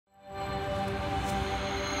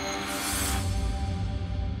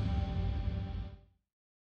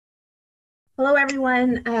Hello,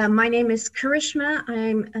 everyone. My name is Karishma.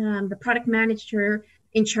 I'm the product manager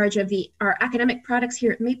in charge of our academic products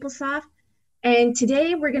here at MapleSoft. And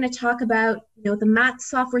today we're going to talk about the math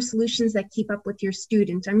software solutions that keep up with your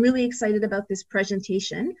student. I'm really excited about this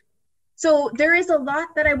presentation. So there is a lot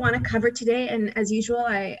that I want to cover today. And as usual,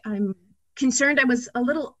 I'm concerned I was a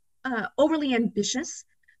little overly ambitious,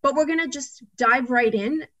 but we're going to just dive right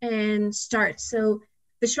in and start. So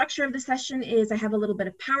the structure of the session is I have a little bit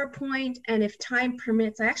of PowerPoint, and if time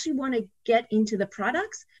permits, I actually want to get into the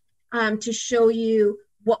products to show you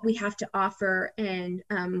what we have to offer and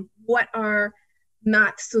what our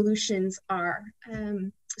math solutions are.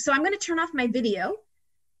 So I'm going to turn off my video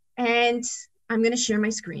and I'm going to share my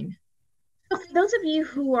screen. So for those of you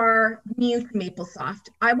who are new to MapleSoft,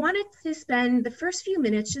 I wanted to spend the first few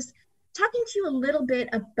minutes just talking to you a little bit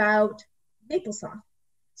about MapleSoft.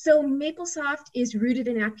 So MapleSoft is rooted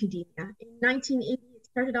in academia. In 1980, it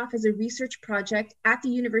started off as a research project at the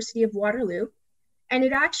University of Waterloo, and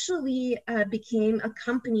it actually became a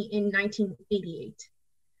company in 1988.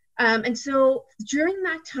 And so during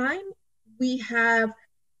that time, we have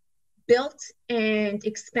built and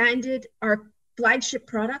expanded our flagship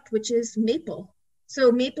product, which is Maple.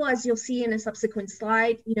 So Maple, as you'll see in a subsequent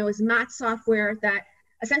slide, is math software that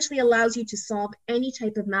essentially allows you to solve any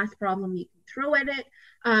type of math problem you can throw at it.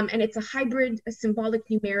 And it's a hybrid, a symbolic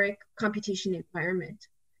numeric computation environment.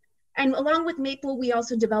 And along with Maple, we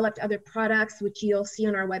also developed other products, which you'll see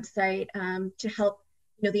on our website to help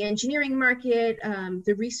the engineering market,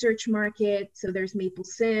 the research market. So there's Maple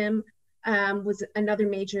Sim was another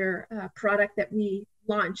major product that we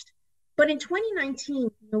launched. But in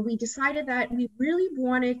 2019, we decided that we really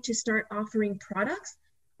wanted to start offering products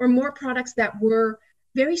or more products that were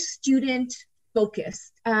very student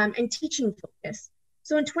focused and teaching focused.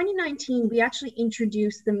 So in 2019, we actually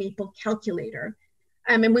introduced the Maple Calculator.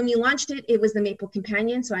 And when we launched it, it was the Maple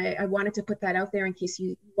Companion. So I wanted to put that out there in case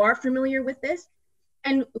you are familiar with this.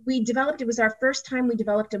 And we developed, it was our first time we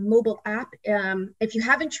developed a mobile app. If you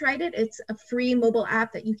haven't tried it, it's a free mobile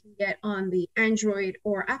app that you can get on the Android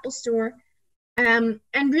or Apple Store. And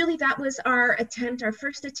really that was our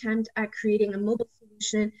first attempt at creating a mobile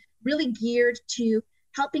solution really geared to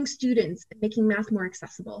helping students and making math more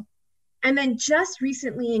accessible. And then just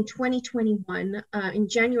recently in 2021, in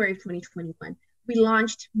January of 2021, we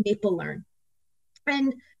launched Maple Learn.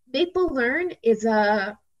 And Maple Learn is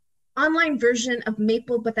an online version of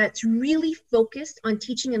Maple, but that's really focused on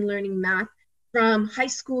teaching and learning math from high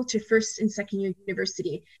school to first and second year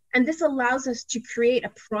university. And this allows us to create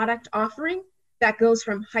a product offering that goes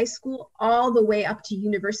from high school all the way up to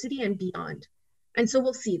university and beyond. And so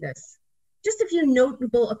we'll see this. Just a few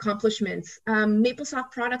notable accomplishments. MapleSoft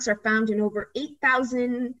products are found in over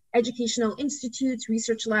 8,000 educational institutes,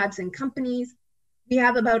 research labs, and companies. We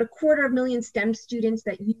have about 250,000 STEM students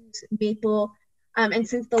that use Maple. And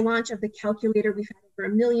since the launch of the calculator, we've had over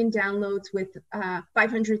 1 million downloads with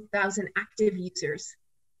 500,000 active users.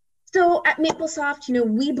 So at MapleSoft,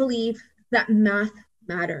 we believe that math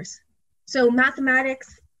matters. So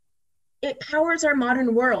mathematics, it powers our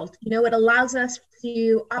modern world. It allows us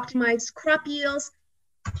to optimize crop yields,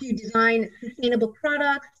 to design sustainable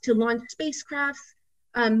products, to launch spacecrafts.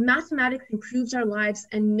 Mathematics improves our lives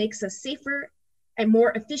and makes us safer and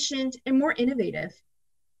more efficient and more innovative.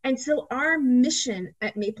 And so our mission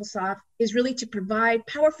at MapleSoft is really to provide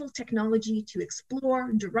powerful technology to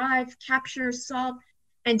explore, derive, capture, solve,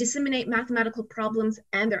 and disseminate mathematical problems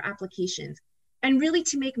and their applications, and really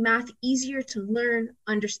to make math easier to learn,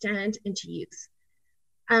 understand, and to use.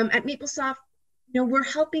 At MapleSoft, we're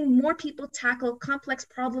helping more people tackle complex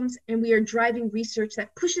problems, and we are driving research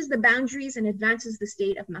that pushes the boundaries and advances the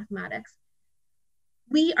state of mathematics.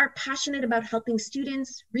 We are passionate about helping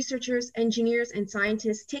students, researchers, engineers, and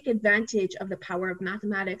scientists take advantage of the power of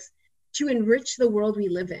mathematics to enrich the world we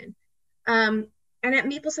live in. And at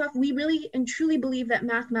MapleSoft, we really and truly believe that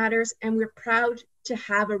math matters, and we're proud to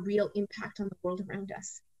have a real impact on the world around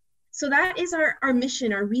us. So that is our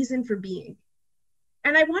mission, our reason for being.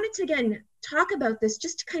 And I wanted to, again, talk about this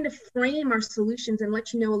just to kind of frame our solutions and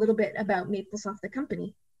let you know a little bit about MapleSoft, the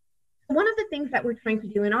company. One of the things that we're trying to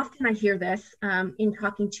do, and often I hear this in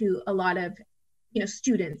talking to a lot of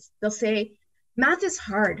students, they'll say, math is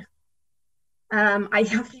hard. I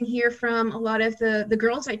often hear from a lot of the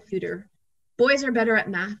girls I tutor, boys are better at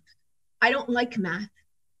math. I don't like math.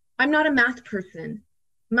 I'm not a math person.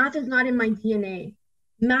 Math is not in my DNA.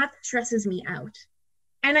 Math stresses me out.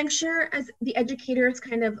 And I'm sure as the educators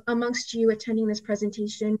kind of amongst you attending this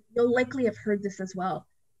presentation, you'll likely have heard this as well.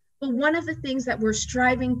 But one of the things that we're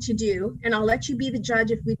striving to do, and I'll let you be the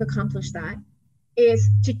judge if we've accomplished that, is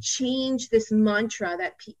to change this mantra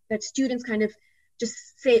that students kind of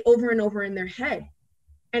just say over and over in their head.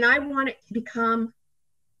 And I want it to become,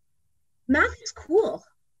 math is cool.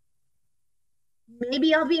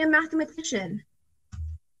 Maybe I'll be a mathematician.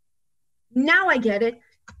 Now I get it.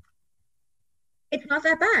 It's not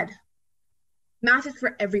that bad. Math is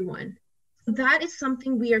for everyone. So that is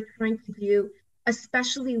something we are trying to do,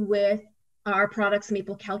 especially with our products,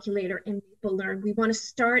 Maple Calculator and Maple Learn. We want to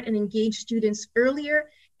start and engage students earlier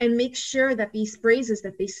and make sure that these phrases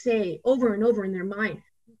that they say over and over in their mind,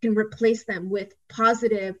 we can replace them with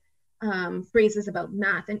positive phrases about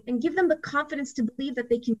math and give them the confidence to believe that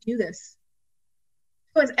they can do this.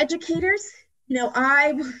 So as educators,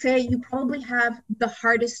 I will say you probably have the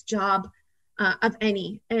hardest job of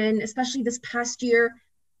any, and especially this past year,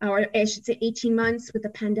 or I should say 18 months with the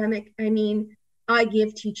pandemic. I mean, I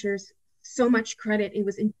give teachers so much credit. It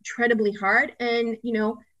was incredibly hard. And,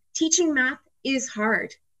 teaching math is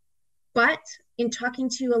hard. But in talking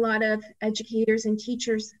to a lot of educators and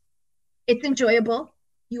teachers, it's enjoyable.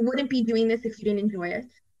 You wouldn't be doing this if you didn't enjoy it.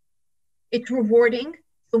 It's rewarding.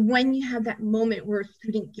 So when you have that moment where a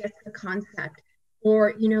student gets the concept,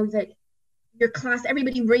 or, that your class,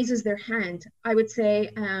 everybody raises their hand, I would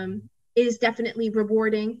say it is definitely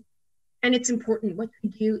rewarding. And it's important. What you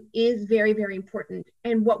do is very, very important.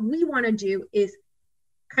 And what we want to do is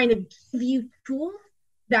kind of give you tools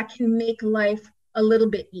that can make life a little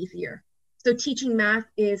bit easier. So teaching math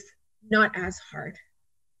is not as hard.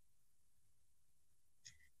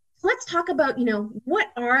 So let's talk about, what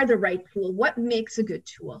are the right tools? What makes a good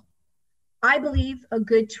tool? I believe a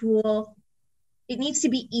good tool, it needs to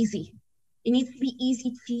be easy. It needs to be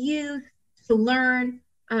easy to use, to learn.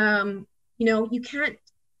 You can't,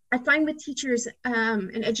 I find with teachers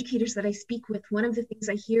and educators that I speak with, one of the things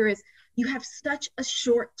I hear is you have such a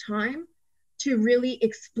short time to really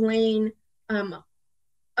explain a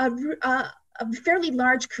fairly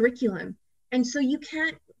large curriculum. And so you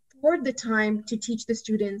can't afford the time to teach the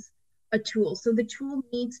students a tool. So the tool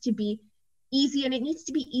needs to be easy, and it needs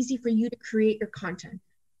to be easy for you to create your content.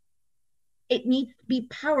 It needs to be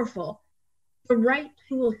powerful. The right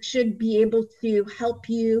tool should be able to help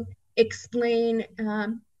you explain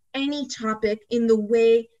any topic in the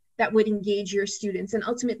way that would engage your students. And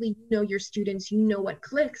ultimately, your students, what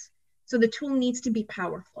clicks. So the tool needs to be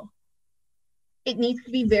powerful. It needs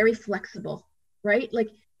to be very flexible, right? Like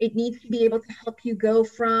it needs to be able to help you go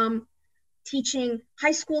from teaching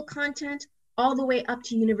high school content all the way up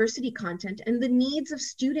to university content. And the needs of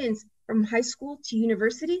students from high school to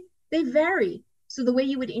university, they vary. So the way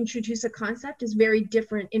you would introduce a concept is very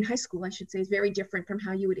different in high school, I should say, is very different from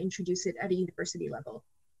how you would introduce it at a university level.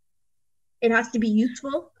 It has to be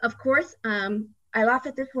useful, of course. I laugh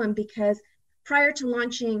at this one because prior to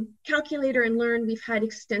launching Calculator and Learn, we've had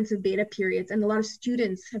extensive beta periods, and a lot of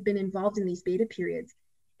students have been involved in these beta periods.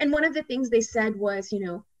 And one of the things they said was,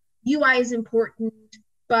 UI is important,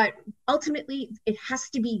 but ultimately it has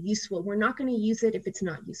to be useful. We're not going to use it if it's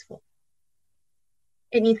not useful.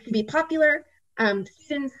 It needs to be popular.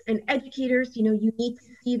 Students and educators, you need to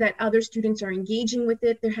see that other students are engaging with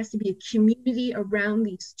it. There has to be a community around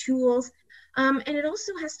these tools. And it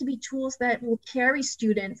also has to be tools that will carry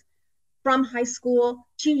students from high school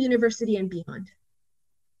to university and beyond.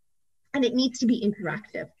 And it needs to be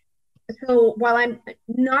interactive. So while I'm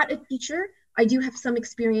not a teacher, I do have some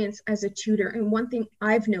experience as a tutor. And one thing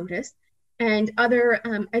I've noticed, and other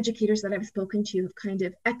educators that I've spoken to have kind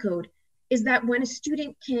of echoed, is that when a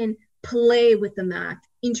student can play with the math,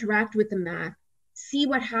 interact with the math, see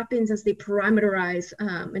what happens as they parameterize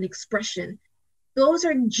an expression, those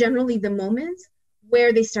are generally the moments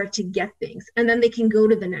where they start to get things, and then they can go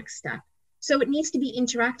to the next step. So it needs to be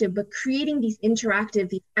interactive, but creating these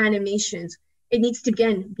animations, it needs to,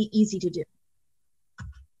 again, be easy to do.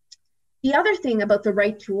 The other thing about the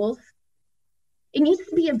right tools, it needs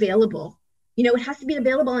to be available. It has to be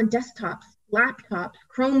available on desktops, laptops,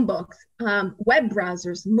 Chromebooks, web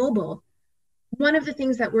browsers, mobile. One of the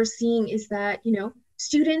things that we're seeing is that,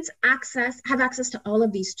 students have access to all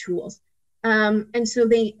of these tools. And so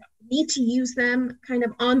they need to use them kind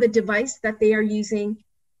of on the device that they are using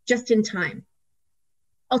just in time.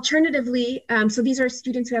 Alternatively, so these are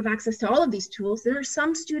students who have access to all of these tools. There are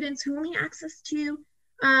some students who only access to,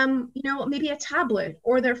 maybe a tablet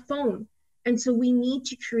or their phone. And so we need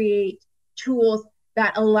to create tools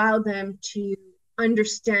that allow them to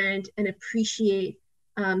understand and appreciate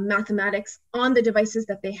mathematics on the devices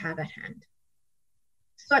that they have at hand.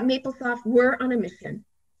 So at MapleSoft, we're on a mission.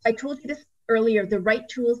 I told you this earlier, the right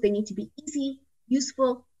tools, they need to be easy,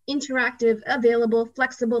 useful, interactive, available,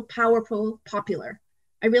 flexible, powerful, popular.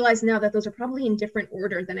 I realize now that those are probably in different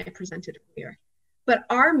order than I presented earlier. But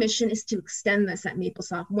our mission is to extend this at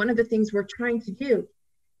MapleSoft. One of the things we're trying to do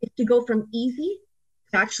is to go from easy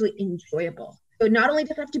to actually enjoyable. So not only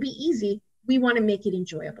does it have to be easy, we want to make it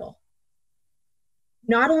enjoyable.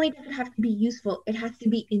 Not only does it have to be useful, it has to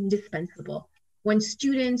be indispensable. When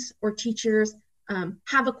students or teachers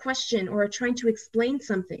have a question or are trying to explain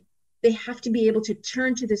something, they have to be able to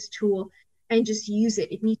turn to this tool and just use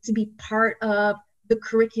it. It needs to be part of the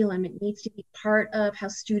curriculum. It needs to be part of how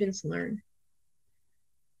students learn.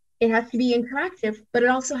 It has to be interactive, but it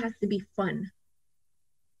also has to be fun.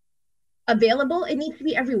 Available, it needs to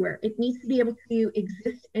be everywhere. It needs to be able to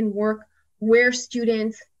exist and work where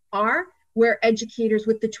students are, where educators,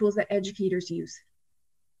 with the tools that educators use.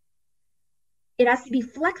 It has to be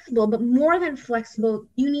flexible, but more than flexible,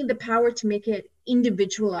 you need the power to make it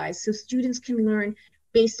individualized so students can learn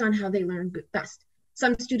based on how they learn best.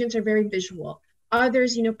 Some students are very visual.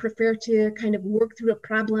 Others, prefer to kind of work through a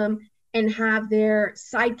problem and have their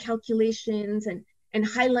side calculations and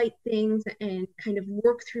highlight things and kind of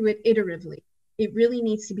work through it iteratively. It really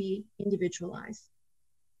needs to be individualized.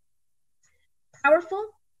 Powerful,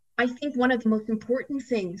 I think one of the most important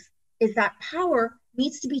things is that power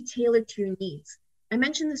needs to be tailored to your needs. I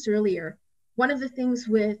mentioned this earlier. One of the things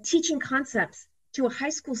with teaching concepts to a high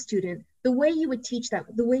school student, the way you would teach that,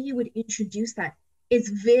 the way you would introduce that is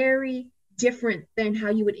very different than how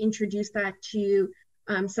you would introduce that to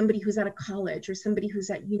somebody who's at a college or somebody who's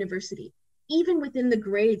at university. Even within the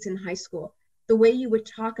grades in high school, the way you would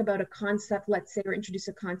talk about a concept, let's say, or introduce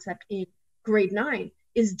a concept in grade 9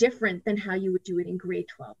 is different than how you would do it in grade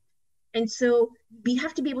 12. And so we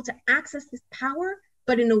have to be able to access this power,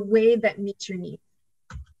 but in a way that meets your needs.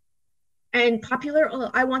 And popular,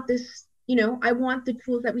 I want this, I want the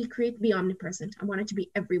tools that we create to be omnipresent. I want it to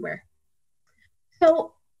be everywhere.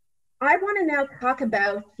 So I want to now talk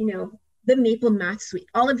about, the Maple Math Suite.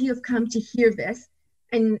 All of you have come to hear this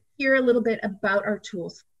and hear a little bit about our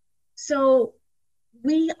tools. So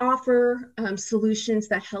we offer solutions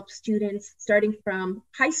that help students starting from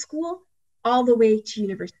high school all the way to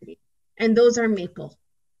university. And those are Maple,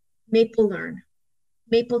 Maple Learn,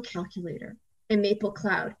 Maple Calculator, and Maple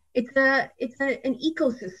Cloud. It's an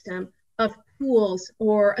ecosystem of tools,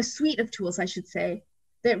 or a suite of tools, I should say,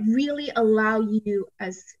 that really allow you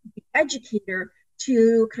as the educator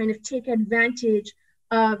to kind of take advantage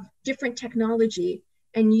of different technology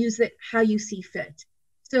and use it how you see fit.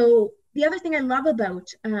 So the other thing I love about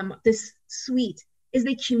this suite is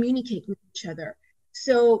they communicate with each other.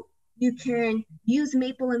 So you can use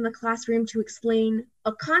Maple in the classroom to explain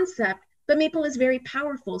a concept, but Maple is very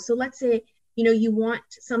powerful. So let's say, you want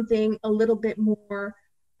something a little bit more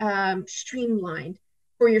streamlined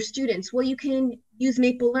for your students. Well, you can use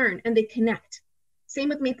Maple Learn and they connect. Same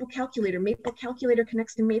with Maple Calculator. Maple Calculator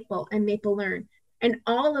connects to Maple and Maple Learn. And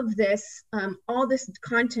all of this, all this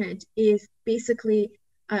content is basically,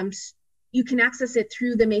 you can access it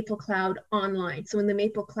through the Maple Cloud online. So in the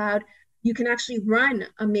Maple Cloud, you can actually run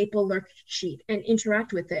a Maple worksheet and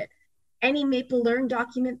interact with it. Any Maple Learn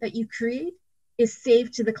document that you create is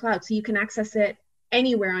saved to the cloud, so you can access it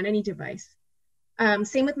anywhere on any device.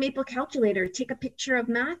 Same with Maple Calculator. Take a picture of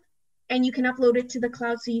math and you can upload it to the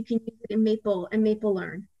cloud so you can use it in Maple and Maple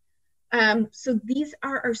Learn. So these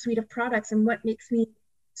are our suite of products, and what makes me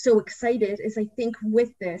so excited is I think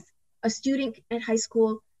with this, a student at high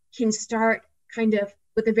school can start kind of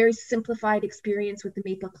with a very simplified experience with the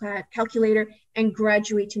Maple Calculator and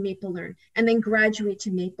graduate to Maple Learn, and then graduate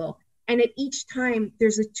to Maple. And at each time,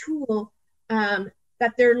 there's a tool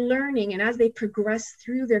that they're learning, and as they progress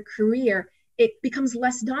through their career, it becomes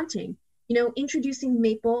less daunting. Introducing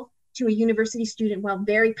Maple to a university student, while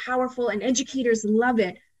very powerful and educators love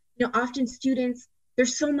it, often students,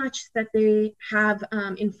 there's so much that they have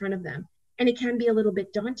in front of them, and it can be a little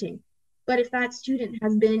bit daunting. But if that student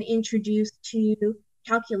has been introduced to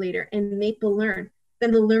Calculator and Maple Learn,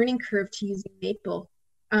 then the learning curve to using Maple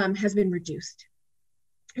has been reduced.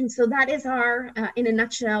 And so that is our, in a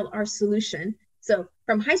nutshell, our solution. So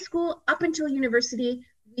from high school up until university,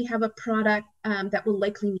 we have a product that will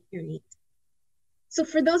likely meet your needs. So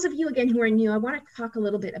for those of you, again, who are new, I want to talk a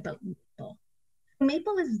little bit about Maple.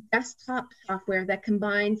 Maple is desktop software that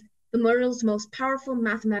combines the world's most powerful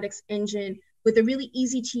mathematics engine with a really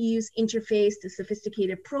easy to use interface, to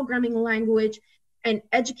sophisticated programming language, and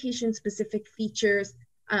education-specific features,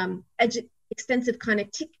 extensive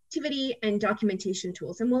connectivity, and documentation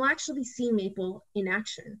tools. And we'll actually see Maple in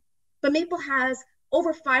action. But Maple has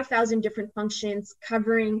over 5,000 different functions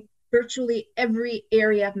covering virtually every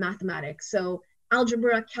area of mathematics. So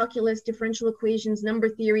algebra, calculus, differential equations, number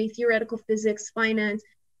theory, theoretical physics, finance,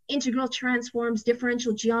 integral transforms,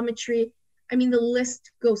 differential geometry, I mean, the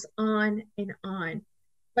list goes on and on.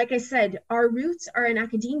 Like I said, our roots are in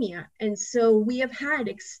academia. And so we have had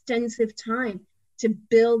extensive time to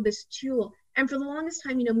build this tool. And for the longest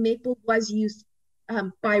time, Maple was used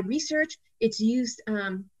by research. It's used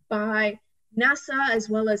by NASA as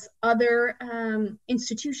well as other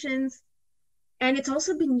institutions. And it's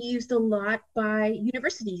also been used a lot by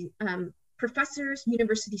university professors,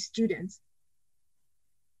 university students.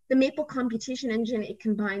 The Maple computation engine, it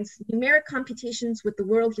combines numeric computations with the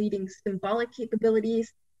world-leading symbolic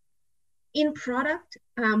capabilities. In product,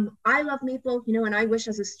 I love Maple, and I wish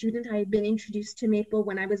as a student I had been introduced to Maple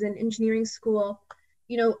when I was in engineering school,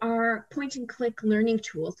 our point and click learning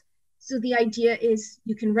tools. So the idea is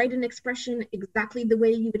you can write an expression exactly the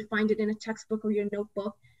way you would find it in a textbook or your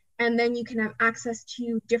notebook, and then you can have access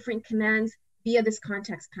to different commands via this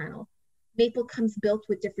context panel. Maple comes built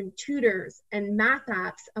with different tutors and math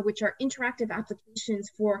apps, which are interactive applications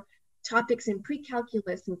for topics in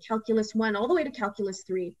pre-calculus and calculus 1 all the way to calculus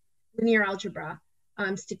 3, linear algebra,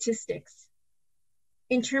 statistics.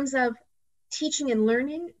 In terms of teaching and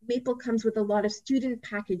learning, Maple comes with a lot of student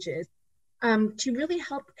packages to really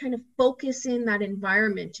help kind of focus in that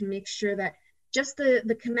environment to make sure that just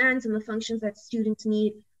the commands and the functions that students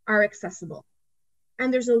need are accessible.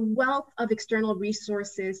 And there's a wealth of external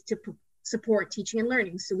resources to support teaching and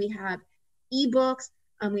learning. So we have ebooks,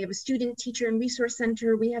 we have a student teacher and resource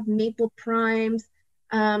center, we have Maple Primes.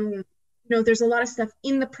 There's a lot of stuff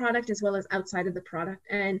in the product as well as outside of the product.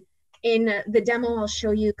 And in the demo, I'll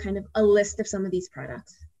show you kind of a list of some of these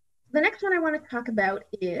products. The next one I want to talk about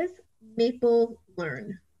is Maple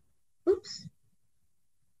Learn. Oops,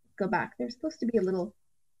 go back. There's supposed to be a little,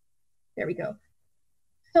 there we go.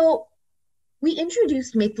 So we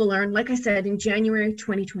introduced Maple Learn, like I said, in January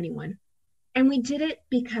 2021. And we did it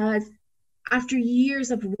because after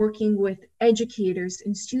years of working with educators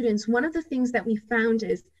and students, one of the things that we found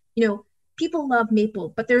is, people love Maple,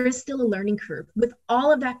 but there is still a learning curve. With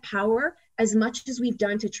all of that power, as much as we've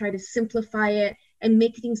done to try to simplify it and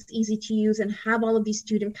make things easy to use and have all of these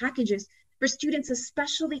student packages, for students,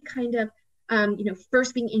 especially kind of,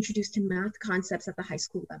 first being introduced to math concepts at the high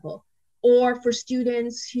school level, or for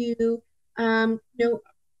students who,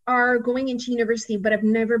 are going into university but have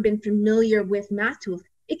never been familiar with math tools,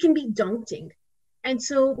 it can be daunting. And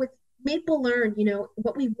so with Maple Learn,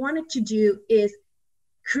 what we wanted to do is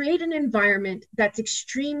create an environment that's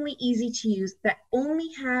extremely easy to use, that only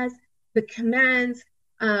has the commands,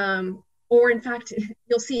 or in fact,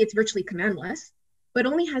 you'll see it's virtually commandless, but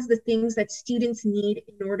only has the things that students need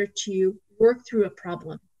in order to work through a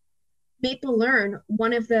problem. Maple Learn,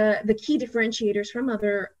 one of the key differentiators from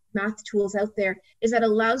other math tools out there is that it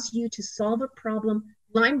allows you to solve a problem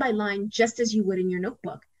line by line, just as you would in your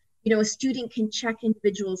notebook. A student can check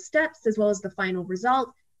individual steps as well as the final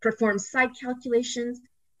result, perform side calculations,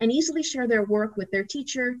 and easily share their work with their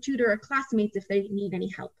teacher, tutor, or classmates if they need any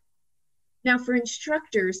help. Now, for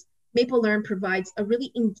instructors, Maple Learn provides a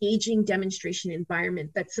really engaging demonstration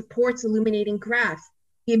environment that supports illuminating graphs,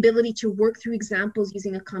 the ability to work through examples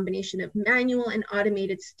using a combination of manual and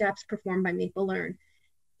automated steps performed by Maple Learn,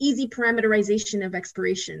 easy parameterization of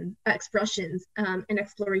expressions, and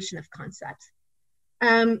exploration of concepts.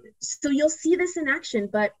 So you'll see this in action,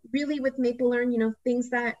 but really with Maple Learn, things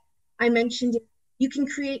that I mentioned, you can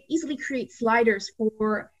easily create sliders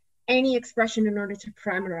for any expression in order to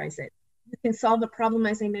parameterize it. You can solve a problem,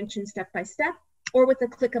 as I mentioned, step by step, or with a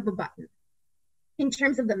click of a button. In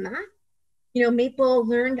terms of the math, Maple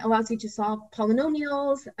Learn allows you to solve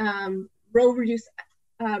polynomials, row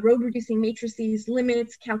reducing matrices,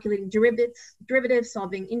 limits, calculating derivatives,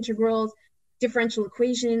 solving integrals, differential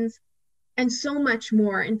equations, and so much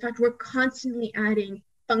more. In fact, we're constantly adding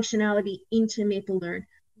functionality into Maple Learn,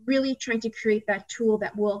 really trying to create that tool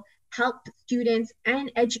that will help students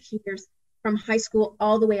and educators from high school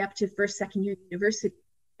all the way up to first, second year university.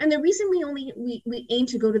 And the reason we aim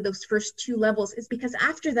to go to those first 2 levels is because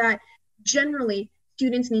after that, generally,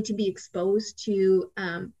 students need to be exposed to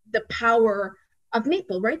the power of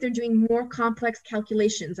Maple, right? They're doing more complex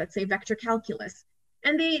calculations, let's say vector calculus,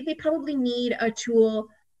 and they probably need a tool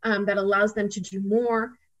that allows them to do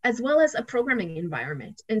more, as well as a programming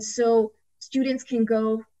environment. And so students can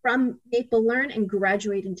go from Maple Learn and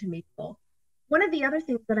graduate into Maple. One of the other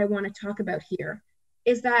things that I want to talk about here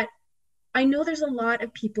is that I know there's a lot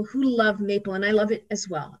of people who love Maple, and I love it as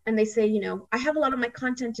well. And they say, I have a lot of my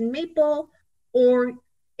content in Maple, or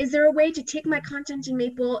is there a way to take my content in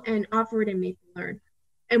Maple and offer it in Maple Learn?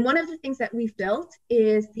 And one of the things that we've built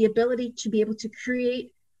is the ability to be able to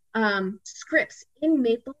create scripts in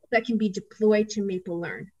Maple that can be deployed to Maple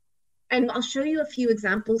Learn. And I'll show you a few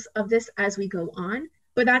examples of this as we go on.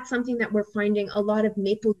 but that's something that we're finding a lot of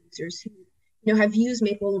Maple users who have used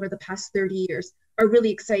Maple over the past 30 years are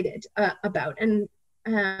really excited about. And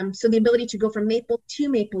so the ability to go from Maple to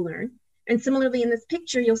Maple Learn. And similarly in this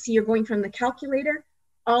picture, you'll see you're going from the calculator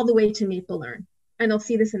all the way to Maple Learn. And I'll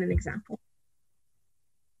see this in an example.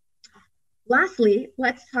 Lastly,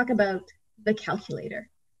 let's talk about the calculator.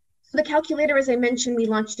 So the calculator, as I mentioned, we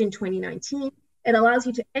launched in 2019. It allows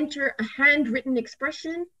you to enter a handwritten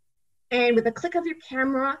expression, and with a click of your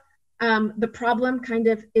camera, the problem kind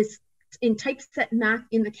of is in typeset math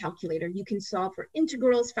in the calculator. You can solve for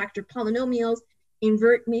integrals, factor polynomials,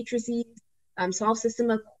 invert matrices, solve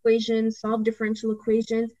system equations, solve differential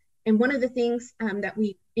equations. And one of the things that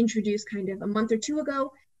we introduced kind of a month or two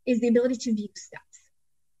ago is the ability to view steps.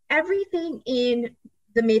 Everything in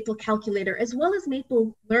the Maple calculator, as well as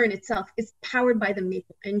Maple Learn itself, is powered by the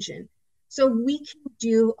Maple engine. So we can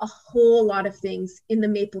do a whole lot of things in the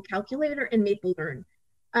Maple calculator and Maple Learn.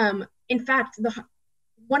 In fact,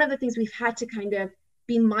 one of the things we've had to kind of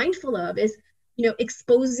be mindful of is,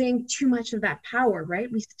 exposing too much of that power,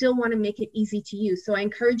 right? We still want to make it easy to use. So I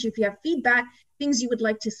encourage you, if you have feedback, things you would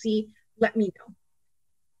like to see, let me know.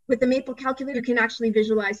 With the Maple calculator, you can actually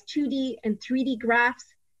visualize 2D and 3D graphs,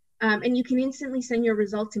 and you can instantly send your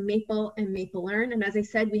result to Maple and Maple Learn. And as I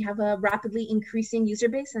said, we have a rapidly increasing user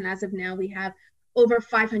base, and as of now, we have over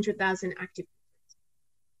 500,000 active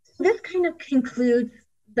users. So this kind of concludes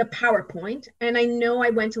the PowerPoint, and I know I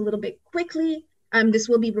went a little bit quickly. This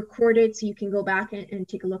will be recorded, so you can go back and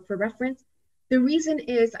take a look for reference. The reason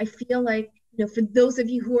is I feel like, for those of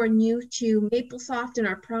you who are new to MapleSoft and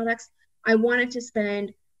our products, I wanted to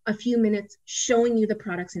spend a few minutes showing you the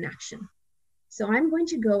products in action. So I'm going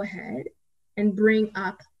to go ahead and bring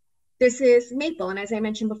up, this is Maple. And as I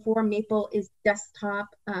mentioned before, Maple is desktop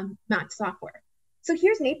math software. So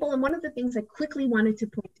here's Maple. And one of the things I quickly wanted to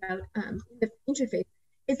point out in the interface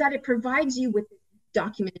is that it provides you with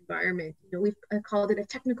document environment. We've called it a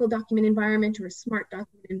technical document environment or a smart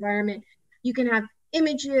document environment. You can have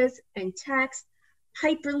images and text,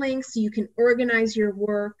 hyperlinks, so you can organize your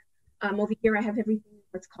work. Over here, I have everything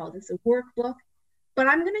what's called as a workbook. But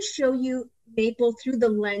I'm going to show you Maple through the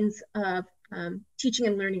lens of teaching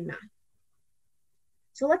and learning math.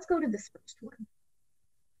 So let's go to this first one.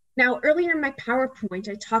 Now, earlier in my PowerPoint,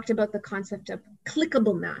 I talked about the concept of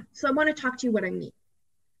clickable math. So I want to talk to you what I mean.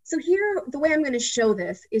 So here, the way I'm going to show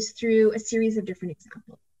this is through a series of different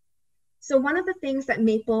examples. So one of the things that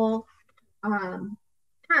Maple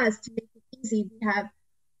has to make it easy, we have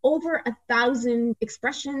over 1,000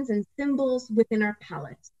 expressions and symbols within our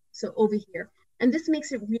palette. So over here, and this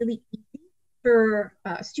makes it really easy for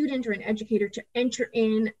a student or an educator to enter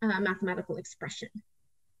in a mathematical expression.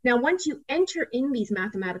 Now, once you enter in these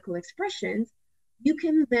mathematical expressions, you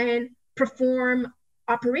can then perform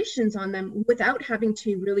operations on them without having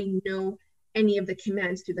to really know any of the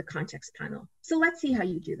commands through the context panel. So let's see how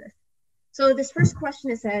you do this. So this first question,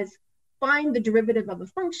 it says, find the derivative of a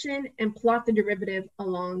function and plot the derivative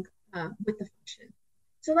along with the function.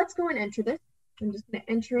 So let's go and enter this. I'm just going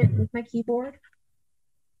to enter it with my keyboard.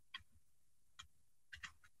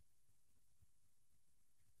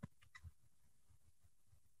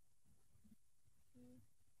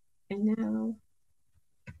 And now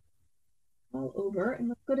all over, and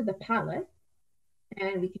let's go to the palette,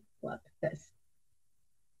 and we can pull up this.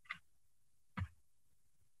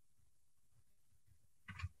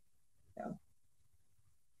 So,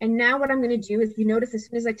 and now what I'm going to do is, you notice as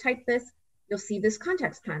soon as I type this, you'll see this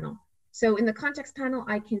context panel. So in the context panel,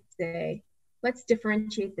 I can say, let's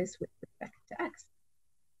differentiate this with respect to x.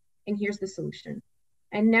 And here's the solution.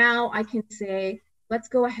 And now I can say, let's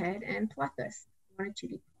go ahead and plot this. I want a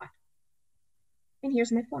 2D plot. And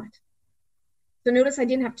here's my plot. So notice I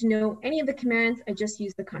didn't have to know any of the commands, I just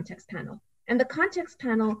used the context panel. And the context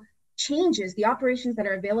panel changes, the operations that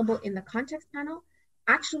are available in the context panel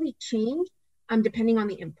actually change depending on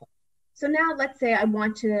the input. So now let's say I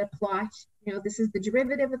want to plot, this is the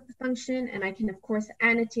derivative of the function, and I can of course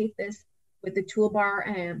annotate this with the toolbar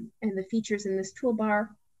and the features in this toolbar.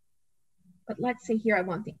 But let's say here I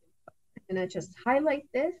want the input. I'm gonna just highlight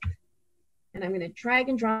this, and I'm gonna drag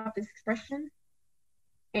and drop this expression.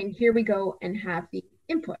 And here we go and have the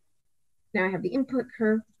input. Now I have the input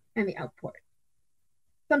curve and the output.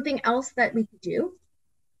 Something else that we can do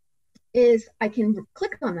is I can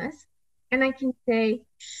click on this and I can say,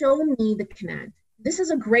 show me the command. This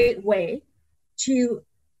is a great way to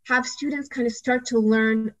have students kind of start to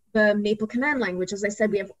learn the Maple command language. As I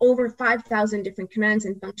said, we have over 5,000 different commands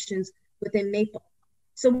and functions within Maple.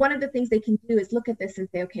 So one of the things they can do is look at this and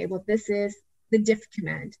say, okay, well, this is the diff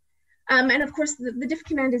command. And of course, the diff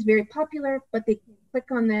command is very popular, but they can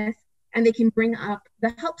click on this and they can bring up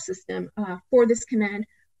the help system for this command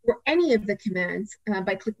or any of the commands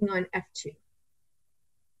by clicking on F2.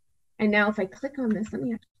 And now if I click on this, let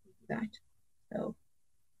me actually do that. So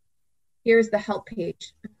here's the help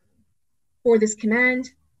page for this command,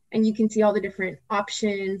 and you can see all the different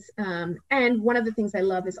options. And one of the things I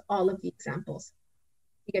love is all of the examples.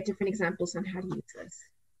 You get different examples on how to use this.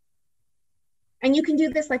 And you can do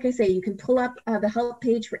this, like I say, you can pull up the help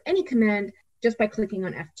page for any command just by clicking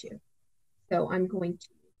on F2. So I'm going to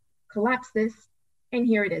collapse this, and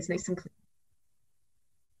here it is, nice and clean.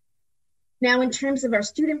 Now, in terms of our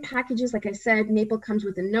student packages, like I said, Maple comes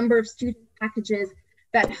with a number of student packages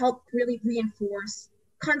that help really reinforce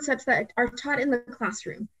concepts that are taught in the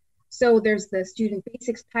classroom. So there's the student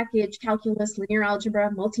basics package, calculus, linear algebra,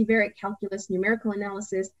 multivariate calculus, numerical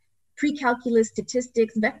analysis, pre-calculus,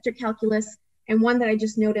 statistics, vector calculus, and one that I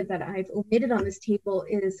just noted that I've omitted on this table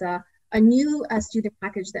is a new student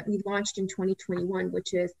package that we launched in 2021,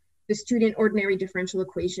 which is the student ordinary differential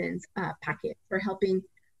equations package for helping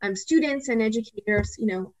students and educators,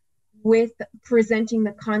 with presenting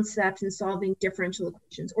the concepts and solving differential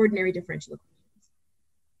equations, ordinary differential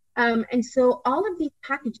equations. And so all of these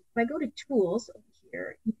packages, if I go to tools over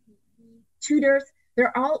here, you can see tutors,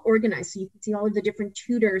 they're all organized. So you can see all of the different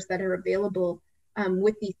tutors that are available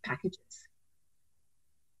with these packages.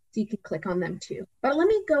 So you can click on them too. But let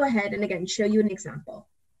me go ahead and again, show you an example.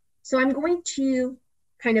 So I'm going to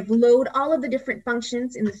kind of load all of the different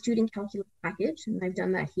functions in the student calculus package, and I've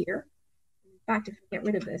done that here. In fact, if I get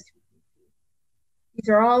rid of this, these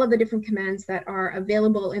are all of the different commands that are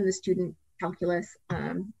available in the student calculus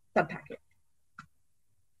subpackage.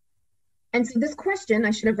 And so this question,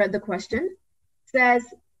 I should have read the question, says,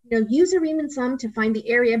 use a Riemann sum to find the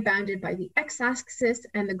area bounded by the x-axis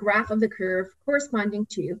and the graph of the curve corresponding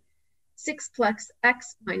to 6 plus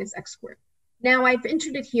x minus x squared. Now I've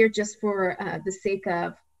entered it here just for the sake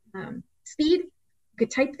of speed. You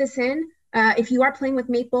could type this in. If you are playing with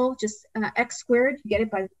Maple, just x squared, you get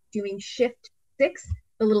it by doing Shift 6,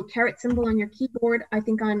 the little caret symbol on your keyboard. I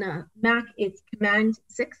think on Mac, it's Command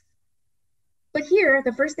 6. But here,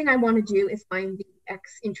 the first thing I want to do is find the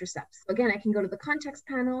x-intercepts. So again, I can go to the context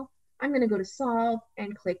panel. I'm going to go to Solve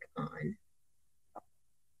and click on.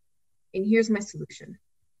 And here's my solution.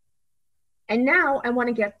 And now I want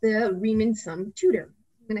to get the Riemann sum tutor.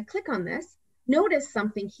 I'm going to click on this. Notice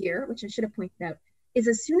something here, which I should have pointed out, is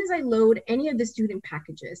as soon as I load any of the student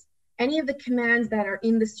packages, any of the commands that are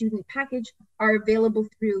in the student package are available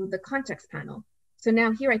through the context panel. So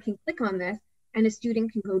now here I can click on this, and a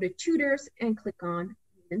student can go to tutors and click on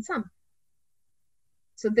Riemann sum.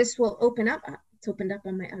 So this will open up. It's opened up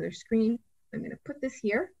on my other screen. I'm going to put this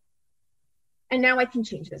here. And now I can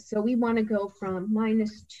change this. So we want to go from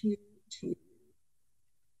 -2 to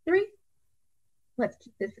 3. Let's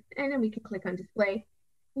keep this, and then we can click on display,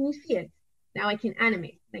 and you see it. Now I can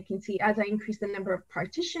animate. I can see as I increase the number of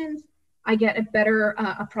partitions, I get a better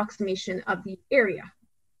approximation of the area.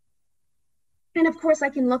 And of course, I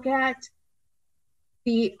can look at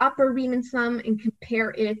the upper Riemann sum and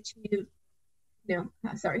compare it to,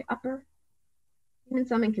 upper Riemann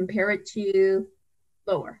sum and compare it to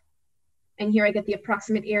lower. And here I get the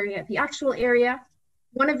approximate area, the actual area.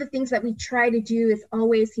 One of the things that we try to do is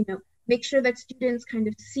always, make sure that students kind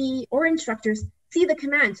of see, or instructors see the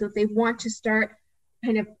command. So if they want to start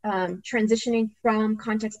kind of transitioning from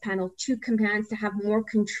context panel to commands to have more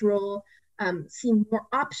control, see more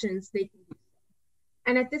options, they can do so.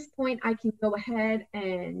 And at this point, I can go ahead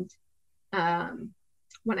and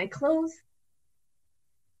when I close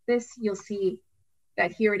this, you'll see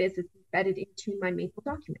that here it is, it's embedded into my Maple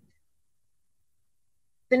document.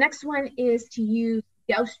 The next one is to use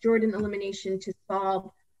Gauss-Jordan elimination to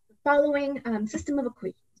solve the following system of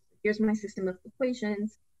equations. Here's my system of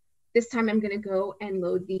equations. This time I'm going to go and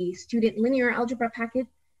load the student linear algebra package.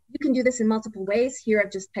 You can do this in multiple ways. Here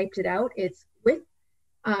I've just typed it out. It's with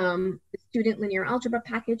the student linear algebra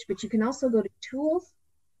package, but you can also go to tools.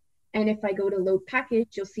 And if I go to load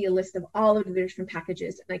package, you'll see a list of all of the different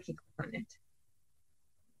packages, and I can click on it.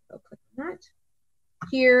 So click on that.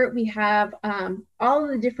 Here we have all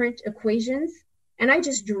of the different equations, and I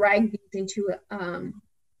just drag these into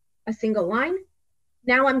a single line.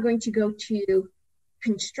 Now I'm going to go to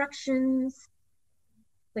constructions,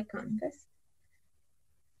 click on this,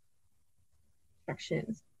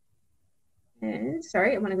 constructions, and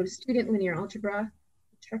sorry, I want to go to student linear algebra,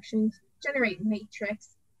 constructions, generate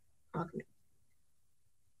matrix, augment.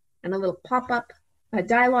 And a little pop-up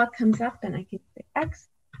dialog comes up, and I can say X,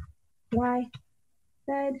 Y,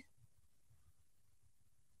 Z.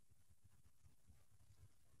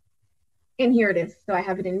 And here it is. So I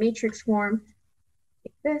have it in matrix form.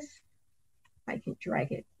 Take this, I can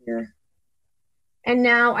drag it here. And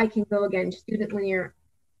now I can go again, student linear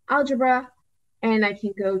algebra, and I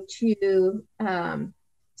can go to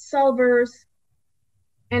solvers,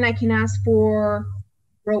 and I can ask for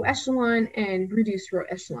row echelon and reduced row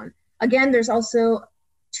echelon. Again, there's also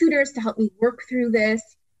tutors to help me work through this,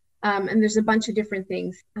 and there's a bunch of different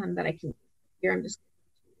things that I can do. Here I'm just,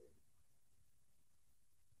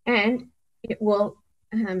 and it will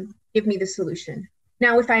give me the solution.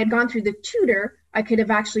 Now, if I had gone through the tutor, I could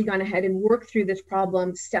have actually gone ahead and worked through this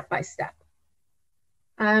problem step by step.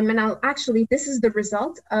 And I'll actually, this is the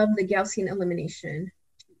result of the Gaussian elimination.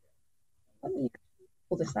 Let me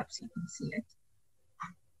pull this up so you can see it.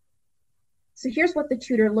 So here's what the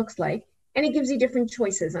tutor looks like, and it gives you different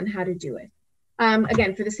choices on how to do it.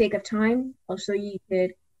 Again, for the sake of time, I'll show you, you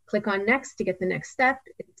could click on next to get the next step.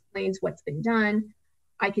 It explains what's been done.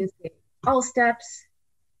 I can say all steps.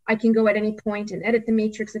 I can go at any point and edit the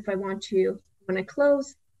matrix if I want to. When I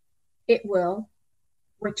close, it will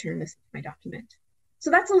return this to my document. So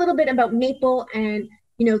that's a little bit about Maple and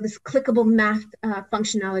this clickable math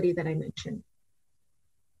functionality that I mentioned.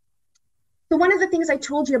 So one of the things I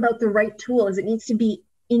told you about the right tool is it needs to be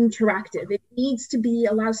interactive. It needs to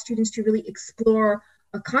allow students to really explore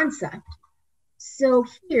a concept. So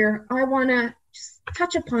here I want to just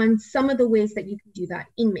touch upon some of the ways that you can do that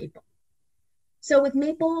in Maple. So with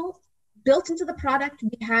Maple built into the product,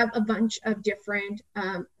 we have a bunch of different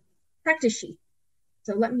practice sheets.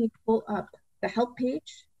 So let me pull up the help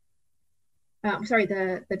page.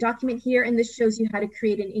 The document here, and this shows you how to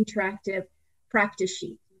create an interactive practice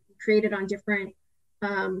sheet. You can create it on different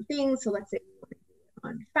things. So let's say you want to do it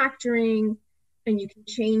on factoring, and you can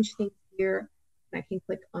change things here. I can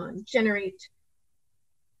click on generate.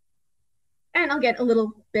 And I'll get a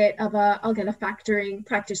little bit of I'll get a factoring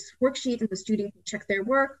practice worksheet, and the student can check their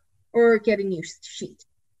work or get a new sheet.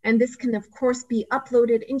 And this can, of course, be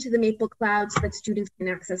uploaded into the Maple Cloud so that students can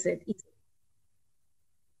access it easily.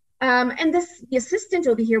 And the assistant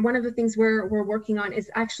over here, one of the things we're working on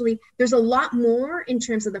is actually, there's a lot more in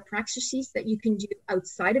terms of the practice sheets that you can do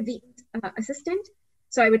outside of the assistant.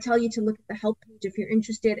 So I would tell you to look at the help page if you're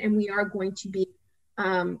interested, and we are going to be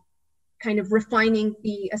kind of refining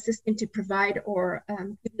the assistant to provide or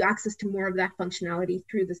give you access to more of that functionality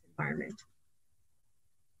through this environment.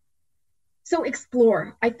 So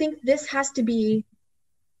explore. I think this has to be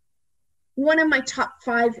one of my top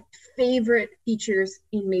 5 favorite features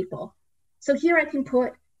in Maple. So here I can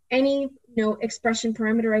put any expression,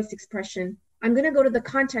 parameterized expression. I'm going to go to the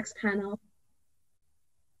context panel.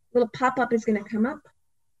 A little pop-up is going to come up,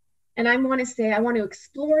 and I want to say I want to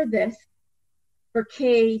explore this for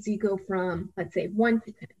k. So you go from, let's say, 1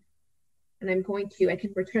 to 10, and I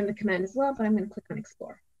can return the command as well, but I'm going to click on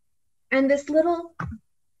explore, and this little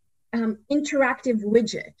interactive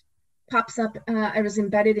widget pops up. I was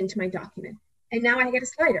embedded into my document, and now I get a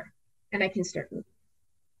slider, and I can start moving,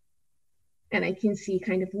 and I can see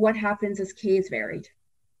kind of what happens as k is varied.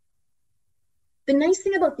 The nice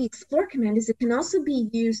thing about the explore command is it can also be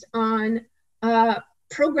used on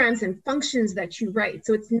programs and functions that you write.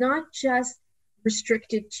 So it's not just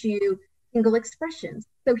restricted to single expressions.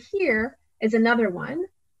 So here is another one.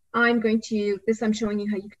 I'm showing you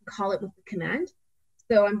how you can call it with the command.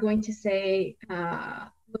 So I'm going to say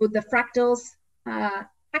load the fractals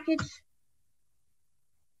package.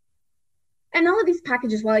 And all of these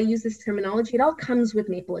packages, while I use this terminology, it all comes with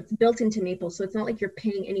Maple. It's built into Maple, so it's not like you're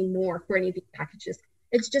paying any more for any of these packages.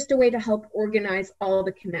 It's just a way to help organize all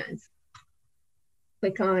the commands.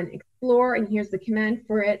 Click on explore, and here's the command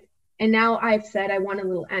for it. And now I've said I want a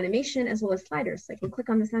little animation as well as sliders. So I can click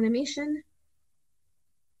on this animation,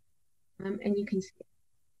 and you can see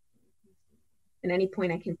it. At any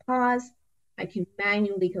point I can pause. I can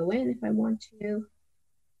manually go in if I want to.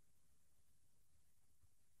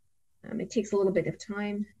 It takes a little bit of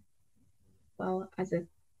time. Well,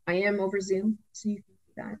 I am over Zoom, so you can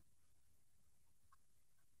see that.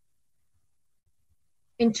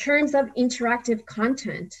 In terms of interactive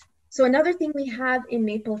content, so another thing we have in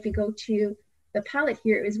Maple, if we go to the palette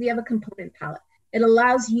here, is we have a component palette. It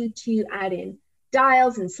allows you to add in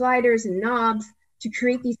dials and sliders and knobs to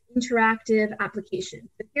create these interactive applications.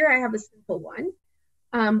 So here I have a simple one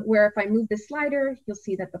where if I move the slider, you'll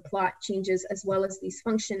see that the plot changes as well as these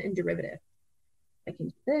function and derivative. I can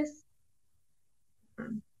do this,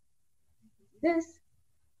 this.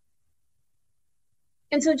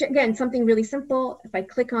 And so again, something really simple. If I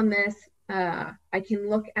click on this, I can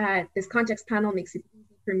look at this context panel, makes it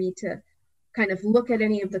easy for me to kind of look at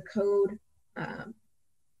any of the code.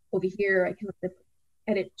 Over here, I can look at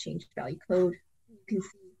edit, change value code. You can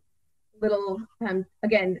see little,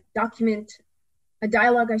 again, document a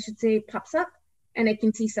dialogue, I should say, pops up, and I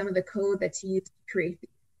can see some of the code that's used to create these.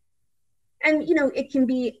 And it can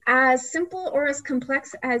be as simple or as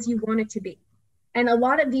complex as you want it to be. And a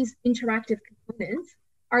lot of these interactive components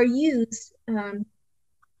are used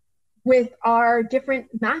with our different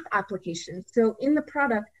math applications. So in the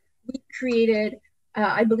product, we created,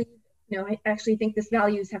 I believe, I actually think this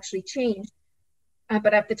value has actually changed.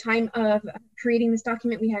 But at the time of creating this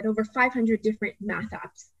document, we had over 500 different math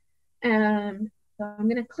apps. So I'm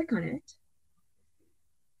going to click on it.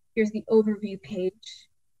 Here's the overview page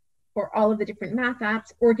for all of the different math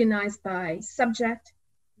apps organized by subject.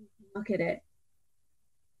 You can look at it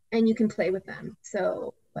and you can play with them.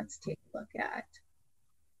 So let's take a look at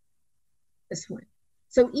this one.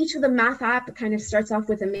 So each of the math app kind of starts off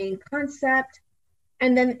with a main concept,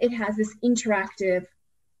 and then it has this interactive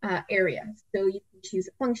area. So you can choose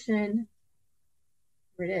a function,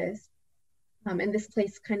 where it is, and this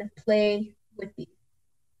place kind of play with the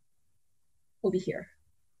over here.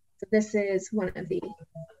 So this is one of the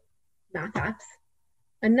math apps.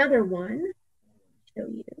 Another one, I'll show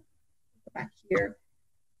you, go back here,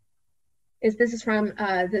 this is from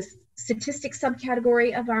this statistics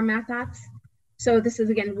subcategory of our math apps. So this is,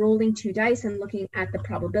 again, rolling 2 dice and looking at the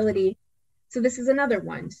probability. So this is another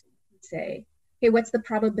one. So you can say, okay, what's the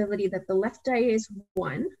probability that the left die is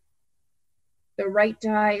 1, the right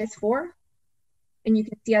die is 4, and you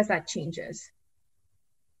can see as that changes.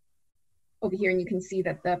 Over here, and you can see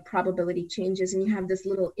that the probability changes, and you have this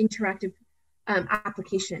little interactive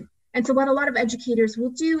application. And so what a lot of educators will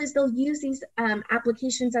do is they'll use these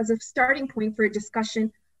applications as a starting point for a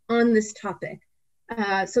discussion on this topic.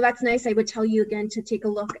 So that's nice. I would tell you again to take a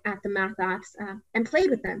look at the math apps and play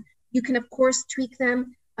with them. You can, of course, tweak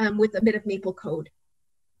them with a bit of Maple code.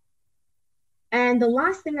 And the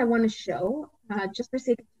last thing I want to show, just for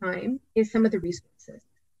sake of time, is some of the resources.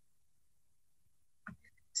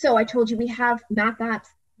 So I told you we have math apps.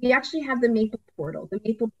 We actually have the Maple portal. The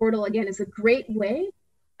Maple portal, again, is a great way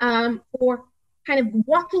for kind of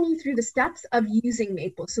walking you through the steps of using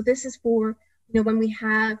Maple. So this is for, when we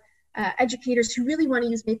have educators who really want to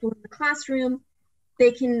use Maple in the classroom,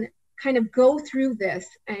 they can kind of go through this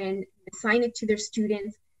and assign it to their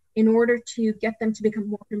students in order to get them to become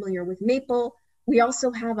more familiar with Maple. We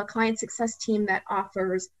also have a client success team that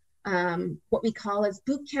offers what we call as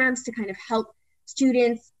boot camps to kind of help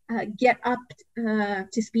students get up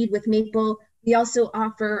to speed with Maple. We also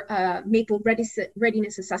offer Maple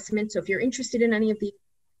readiness assessment. So if you're interested in any of these,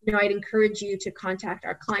 I'd encourage you to contact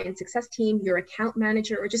our client success team, your account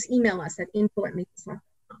manager, or just email us at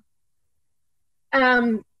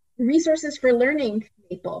info@maplesoft.com. Resources for learning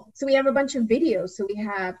Maple. So we have a bunch of videos. So we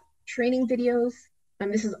have training videos.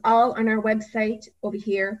 This is all on our website over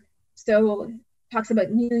here. So it talks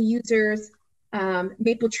about new users,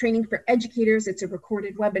 Maple training for educators. It's a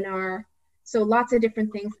recorded webinar. So lots of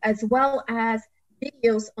different things, as well as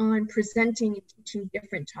videos on presenting and teaching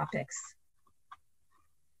different topics.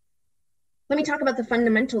 Let me talk about the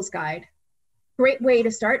fundamentals guide. Great way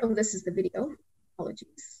to start. Oh, this is the video.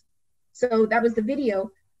 Apologies. So that was the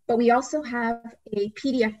video, but we also have a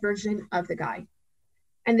PDF version of the guide.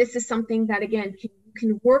 And this is something that, again, you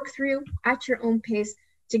can work through at your own pace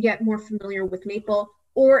to get more familiar with Maple.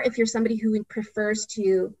 Or if you're somebody who prefers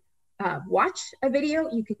to watch a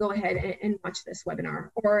video, you can go ahead and watch this webinar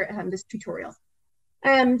or this tutorial.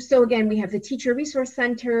 So again, we have the Teacher Resource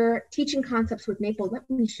Center, Teaching Concepts with Maple. Let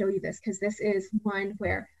me show you this, because this is one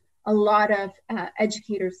where a lot of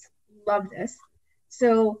educators love this.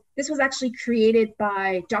 So this was actually created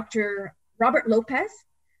by Dr. Robert Lopez,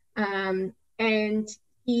 and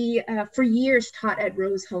he, for years, taught at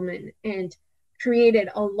Rose-Hulman and created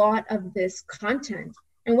a lot of this content.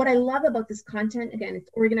 And what I love about this content, again, it's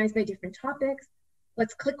organized by different topics.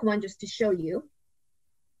 Let's click one just to show you.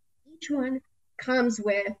 Each one comes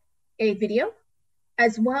with a video,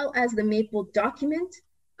 as well as the Maple document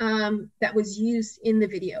that was used in the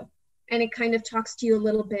video. And it kind of talks to you a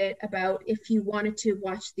little bit about if you wanted to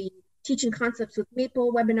watch the Teaching Concepts with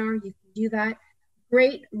Maple webinar, you can do that.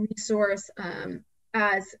 Great resource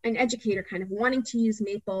as an educator kind of wanting to use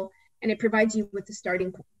Maple, and it provides you with the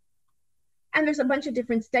starting point. And there's a bunch of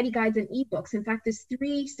different study guides and ebooks. In fact, there's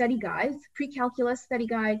 3 study guides: pre-calculus study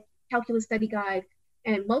guide, calculus study guide,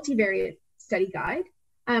 and multivariate study guide.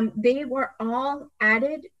 They were all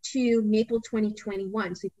added to Maple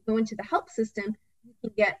 2021. So if you go into the help system, you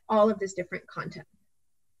can get all of this different content.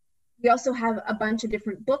 We also have a bunch of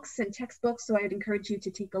different books and textbooks, so I would encourage you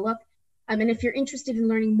to take a look. And if you're interested in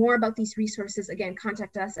learning more about these resources, again,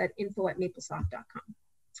 contact us at info@maplesoft.com.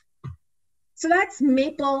 So that's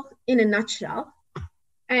Maple in a nutshell.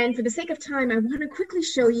 And for the sake of time, I want to quickly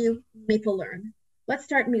show you Maple Learn. Let's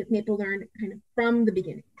start with MapleLearn kind of from the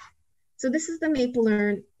beginning. So this is the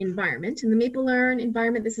MapleLearn environment. In the MapleLearn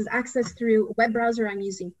environment, this is accessed through a web browser. I'm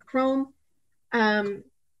using Chrome.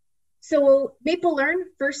 So MapleLearn,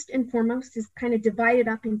 first and foremost, is kind of divided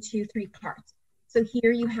up into 3 parts. So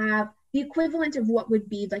here you have the equivalent of what would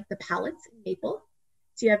be like the palettes in Maple.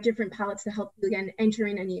 So you have different palettes to help you, again, enter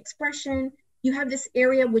in any expression. You have this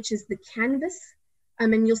area, which is the canvas.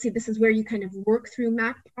 And you'll see this is where you kind of work through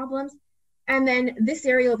math problems. And then this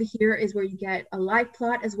area over here is where you get a live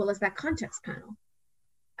plot as well as that context panel.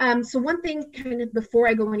 So one thing kind of before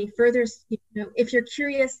I go any further, if you're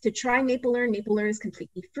curious to try MapleLearn, MapleLearn is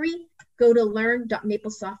completely free. Go to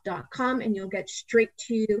learn.maplesoft.com and you'll get straight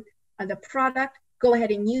to the product. Go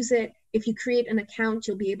ahead and use it. If you create an account,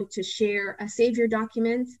 you'll be able to share, save your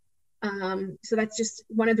documents. So that's just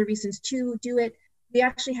one of the reasons to do it. We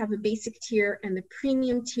actually have a basic tier and the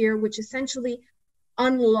premium tier, which essentially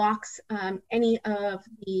unlocks any of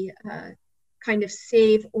the kind of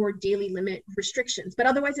save or daily limit restrictions. But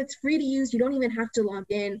otherwise, it's free to use. You don't even have to log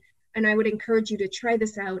in. And I would encourage you to try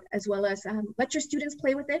this out, as well as let your students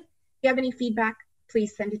play with it. If you have any feedback,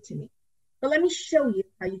 please send it to me. But let me show you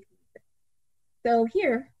how you can use it. So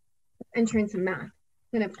here, let's enter in some math.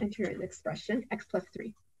 I'm going to enter the expression x plus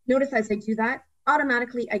 3. Notice as I do that,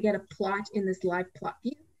 automatically I get a plot in this live plot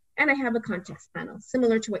view, and I have a context panel,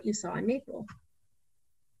 similar to what you saw in Maple.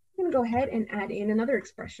 I'm going to go ahead and add in another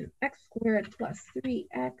expression, x squared plus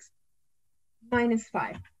 3x minus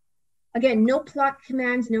 5. Again, no plot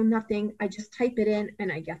commands, no nothing. I just type it in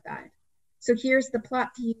and I get that. So here's the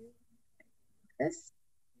plot view. This,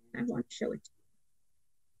 I want to show it to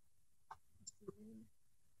you.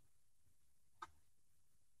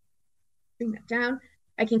 Bring that down.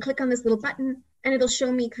 I can click on this little button and it'll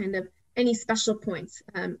show me kind of any special points,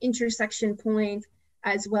 intersection points,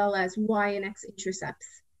 as well as y and x intercepts.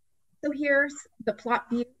 So here's the plot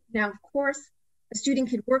view. Now, of course, a student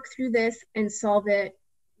could work through this and solve it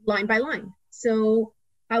line by line. So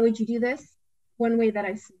how would you do this? One way that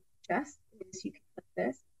I suggest is you can click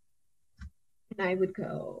this, and I would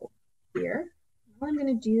go here. All I'm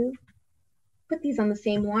going to do, put these on the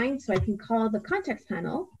same line so I can call the context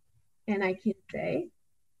panel, and I can say,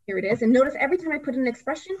 here it is. And notice every time I put an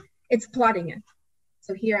expression, it's plotting it.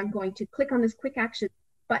 So here I'm going to click on this quick action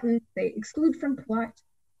button, say exclude from plot.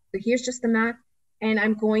 So here's just the math, and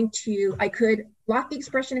I'm going to, I could block the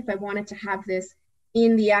expression if I wanted to have this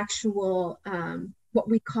in the actual, what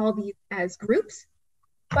we call these as groups.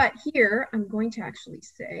 But here, I'm going to actually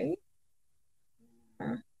say,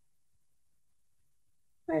 why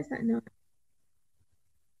is that not?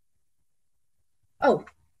 Oh,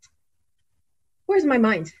 where's my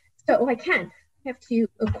mind? So I can't, I have to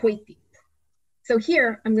equate these. So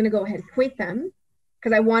here, I'm gonna go ahead and equate them,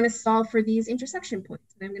 because I want to solve for these intersection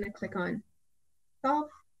points. And I'm going to click on solve,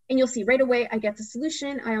 and you'll see right away I get the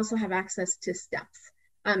solution. I also have access to steps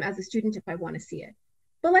as a student if I want to see it.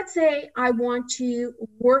 But let's say I want to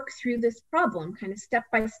work through this problem kind of step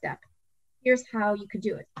by step. Here's how you could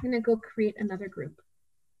do it. I'm going to go create another group.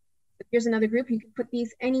 So here's another group. You can put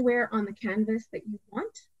these anywhere on the canvas that you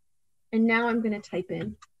want. And now I'm going to type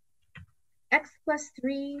in x plus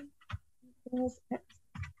 3 equals x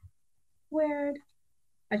squared.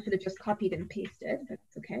 I should have just copied and pasted, but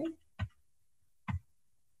that's okay.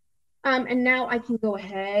 And now I can go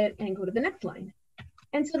ahead and go to the next line.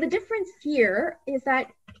 And so the difference here is that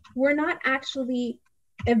we're not actually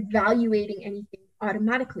evaluating anything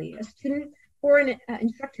automatically. A student or an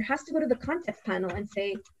instructor has to go to the context panel and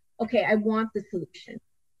say, okay, I want the solution.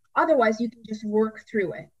 Otherwise, you can just work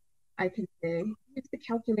through it. I can say, use the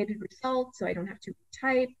calculated result so I don't have to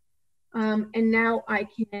type. And now I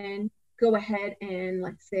can go ahead and,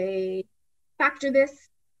 let's say, factor this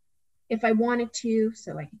if I wanted to.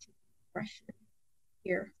 So I can take the expression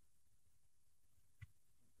here.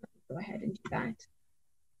 Let me go ahead and do that.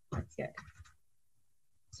 That's good.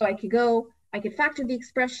 So I could factor the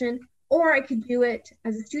expression, or I could do it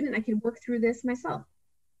as a student. I could work through this myself.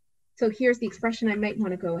 So here's the expression. I might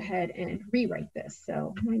want to go ahead and rewrite this.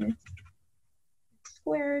 So minus x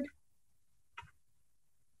squared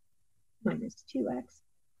minus 2x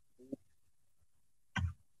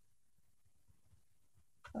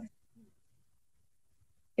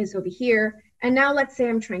is over here. And now let's say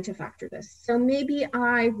I'm trying to factor this. So maybe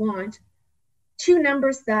I want two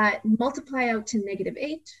numbers that multiply out to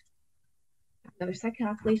 -8. Another side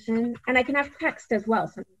calculation. And I can have text as well.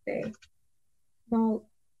 So I'm going to say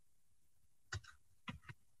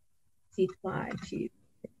multiply to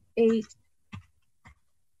 8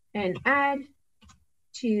 and add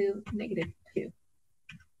to -2.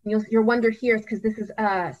 Your wonder here is because this is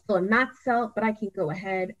still a math cell, but I can go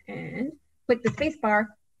ahead and click the space bar,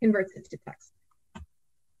 converts it to text.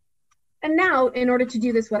 And now, in order to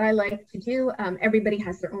do this, what I like to do, everybody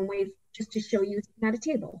has their own way just to show you add a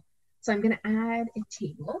table. So I'm going to add a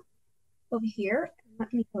table over here.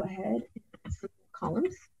 Let me go ahead and add some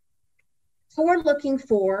columns. So we're looking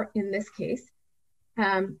for, in this case,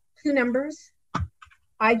 two numbers.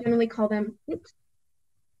 I generally call them,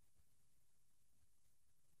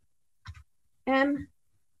 M,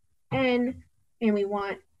 N, and we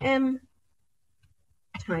want M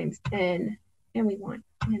times N, and we want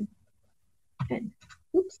N.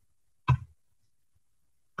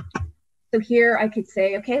 So here I could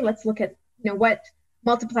say, okay, let's look at what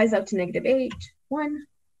multiplies out to -8, 1,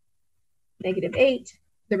 -8.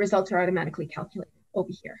 The results are automatically calculated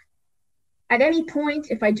over here. At any point,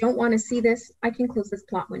 if I don't want to see this, I can close this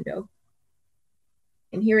plot window.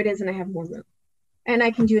 And here it is, and I have more room. And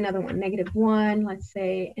I can do another one, -1, let's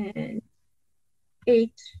say, and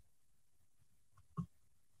 8.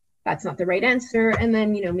 That's not the right answer. And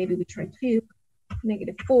then, maybe we try 2,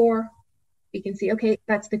 -4. You can see, okay,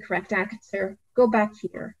 that's the correct answer. Go back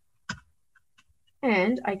here.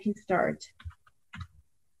 And I can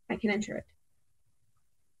enter it.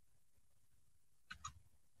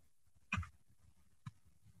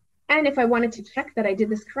 And if I wanted to check that I did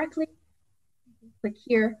this correctly, click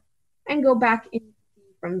here and go back in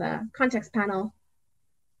from the context panel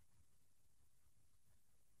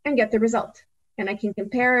and get the result. And I can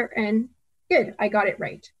compare, and good, I got it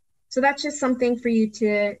right. So that's just something for you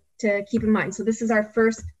to keep in mind. So this is our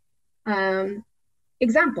first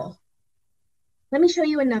example. Let me show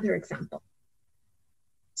you another example.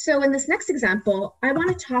 So in this next example, I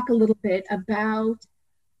want to talk a little bit about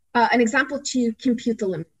an example to compute the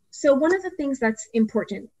limit. So one of the things that's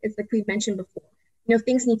important is, like we've mentioned before,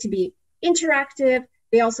 things need to be interactive.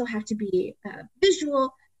 They also have to be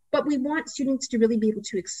visual, but we want students to really be able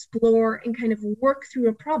to explore and kind of work through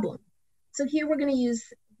a problem. So here we're going to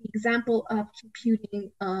use the example of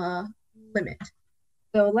computing a limit.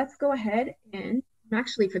 So let's go ahead and,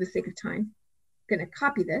 actually for the sake of time, I'm going to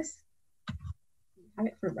copy this, have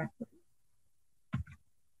it for reference.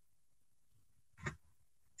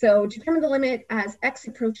 So determine the limit as x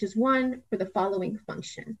approaches 1 for the following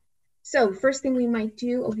function. So first thing we might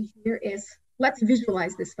do over here is, let's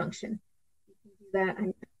visualize this function. You can do that. I'm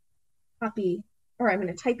going to copy, or I'm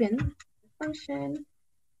going to type in the function,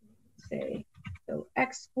 say, so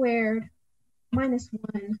x squared minus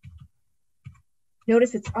 1.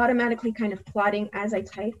 Notice it's automatically kind of plotting as I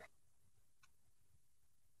type.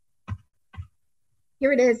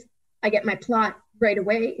 Here it is. I get my plot right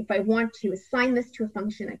away. If I want to assign this to a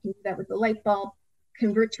function, I can do that with the light bulb,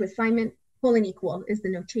 convert to assignment, full and equal is the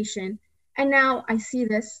notation. And now I see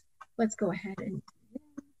this. Let's go ahead and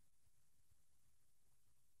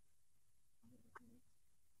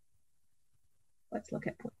let's look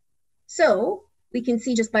at point. So we can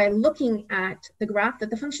see just by looking at the graph that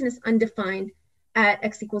the function is undefined at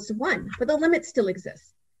x equals to 1, but the limit still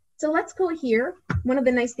exists. So let's go here. One of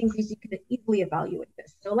the nice things is you can easily evaluate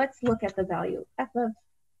this. So let's look at the value f of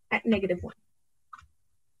at -1.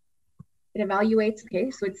 It evaluates,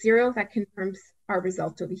 okay, so it's 0. That confirms our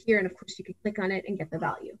result over here. And of course you can click on it and get the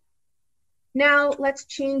value. Now let's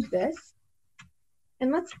change this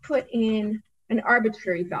and let's put in an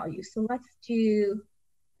arbitrary value. So let's do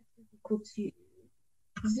equal to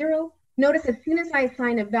 0. Notice as soon as I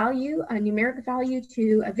assign a value, a numeric value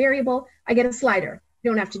to a variable, I get a slider. You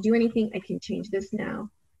don't have to do anything. I can change this now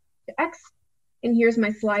to x, and here's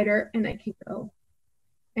my slider, and I can go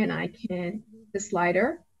and I can move the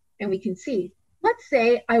slider, and we can see. Let's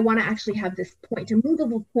say I want to actually have this point, a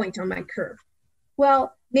movable point on my curve.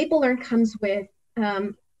 Well, MapleLearn comes with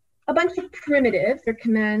a bunch of primitives or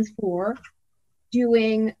commands for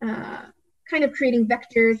doing kind of creating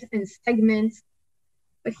vectors and segments.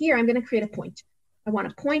 But here I'm going to create a point. I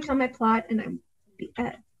want a point on my plot, and I'm be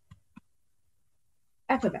at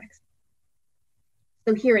f of x.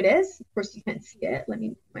 So here it is. Of course, you can't see it. Let me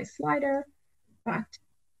move my slider. In fact,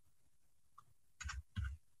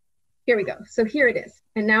 here we go. So here it is.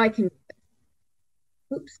 And now I can move it.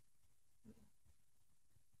 Oops.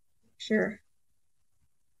 Sure.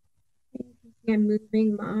 I'm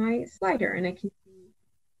moving my slider, and I can see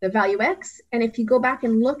the value x. And if you go back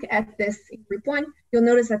and look at this in group 1, you'll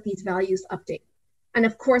notice that these values update. And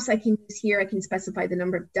of course, I can use here, I can specify the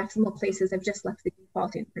number of decimal places. I've just left the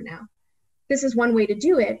default in for now. This is one way to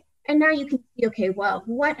do it. And now you can see, okay, well,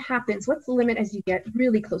 what happens? What's the limit as you get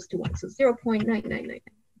really close to 1? So 0.9999.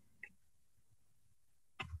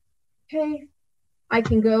 Okay, I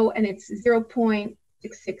can go and it's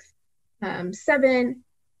 0.667.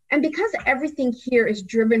 And because everything here is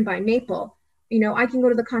driven by Maple, I can go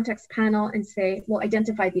to the context panel and say, well,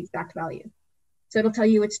 identify the exact value. So it'll tell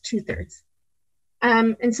you it's 2/3.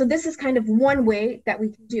 And so this is kind of one way that we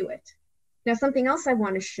can do it. Now, something else I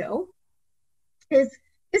want to show is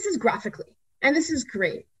this is graphically, and this is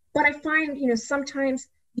great. But I find, sometimes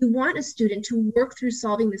you want a student to work through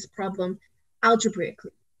solving this problem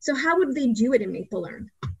algebraically. So how would they do it in MapleLearn?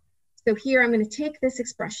 So here I'm going to take this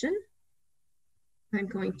expression. I'm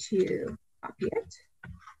going to copy it.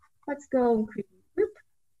 Let's go and create a group.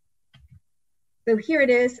 So here it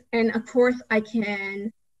is. And of course I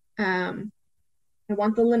can, I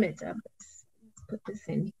want the limit of this. Let's put this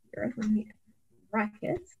in here. Let me add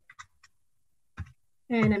brackets.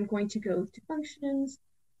 And I'm going to go to functions,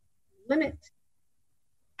 limit.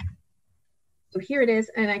 So here it is.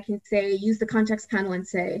 And I can say, use the context panel and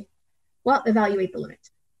say, well, evaluate the limit.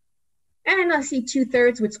 And I see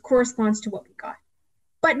 2/3, which corresponds to what we got.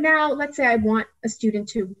 But now let's say I want a student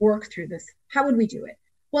to work through this. How would we do it?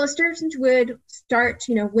 Well, a student would start,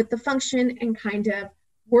 with the function and kind of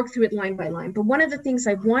work through it line by line. But one of the things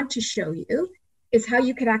I want to show you is how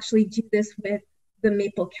you could actually do this with the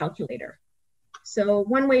Maple calculator. So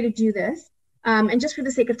one way to do this, and just for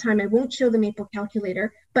the sake of time, I won't show the Maple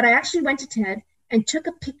calculator, but I actually went to TED and took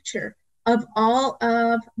a picture of all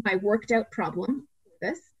of my worked out problem for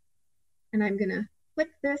this. And I'm gonna click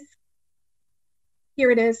this.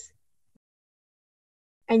 Here it is.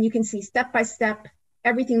 And you can see step by step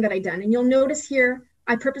everything that I've done. And you'll notice here,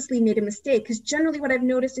 I purposely made a mistake because generally what I've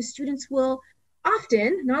noticed is students will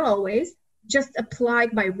often, not always, just apply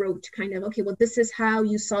by rote, kind of, okay, well, this is how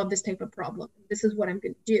you solve this type of problem. This is what I'm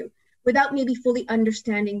going to do, without maybe fully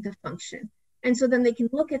understanding the function. And so then they can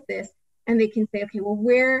look at this and they can say, okay, well,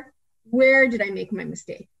 where did I make my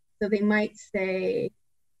mistake? So they might say,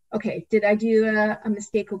 okay, did I do a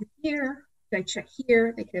mistake over here? Did I check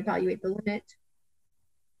here? They can evaluate the limit.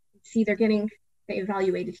 See, they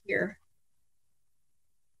evaluated here.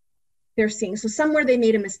 They're seeing, so somewhere they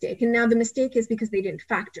made a mistake. And now the mistake is because they didn't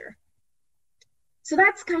factor. So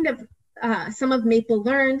that's kind of some of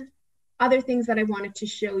MapleLearn. Other things that I wanted to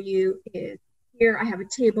show you is here I have a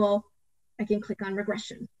table. I can click on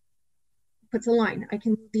regression. It puts a line. I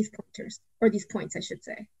can move these pointers, or these points, I should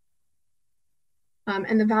say.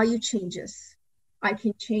 And the value changes. I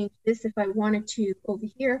can change this if I wanted to over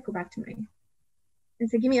here, go back to my, and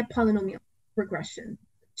say, give me a polynomial regression.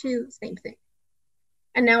 2, same thing.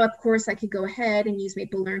 And now, of course, I could go ahead and use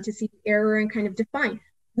MapleLearn to see the error and kind of define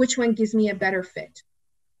which one gives me a better fit.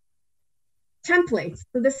 Templates.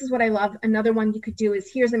 So this is what I love. Another one you could do is,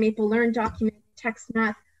 here's a MapleLearn document, text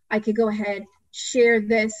math. I could go ahead, share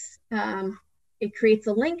this. It creates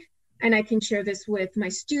a link, and I can share this with my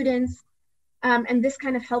students. And this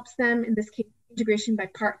kind of helps them, in this case, integration by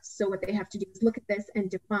parts. So what they have to do is look at this and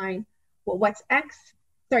define, well, what's X?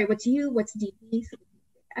 Sorry, what's U? What's DB? So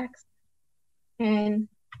X and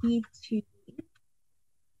E to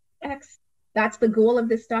X. That's the goal of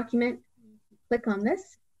this document. Click on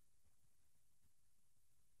this.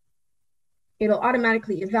 It'll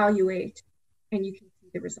automatically evaluate, and you can see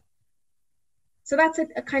the result. So that's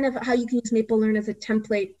a kind of how you can use MapleLearn as a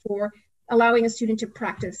template for allowing a student to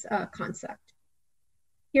practice a concept.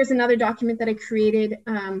 Here's another document that I created,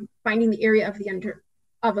 finding the area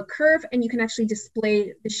of a curve, and you can actually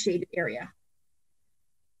display the shaded area.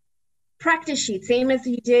 Practice sheet, same as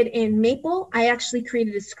you did in Maple. I actually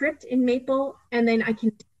created a script in Maple, and then I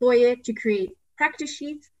can deploy it to create practice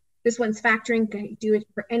sheets. This one's factoring, can do it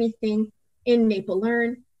for anything in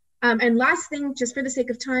MapleLearn. And last thing, just for the sake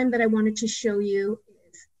of time, that I wanted to show you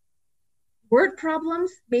is word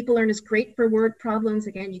problems. MapleLearn is great for word problems.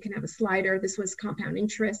 Again, you can have a slider. This was compound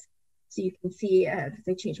interest. So you can see as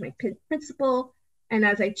I change my principal, and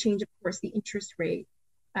as I change, of course, the interest rate,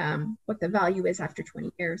 what the value is after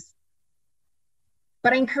 20 years.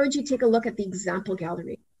 But I encourage you to take a look at the example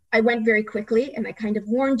gallery. I went very quickly, and I kind of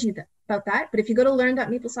warned you about that. But if you go to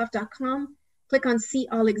learn.maplesoft.com, click on See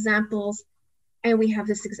All Examples, and we have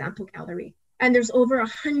this example gallery. And there's over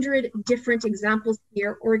 100 different examples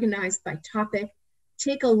here organized by topic.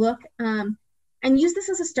 Take a look and use this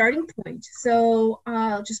as a starting point. So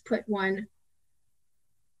I'll just put one,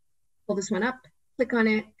 pull this one up, click on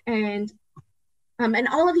it, and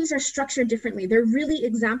all of these are structured differently. They're really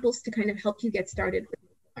examples to kind of help you get started with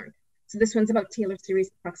MapleLearn. So this one's about Taylor series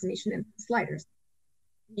approximation and sliders.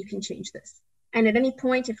 You can change this. And at any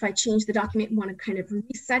point, if I change the document and want to kind of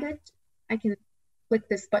reset it, I can click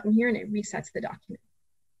this button here and it resets the document.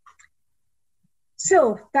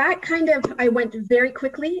 So that kind of, I went very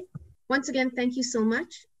quickly. Once again, thank you so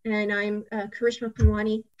much. And I'm Karishma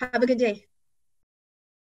Panwani. Have a good day.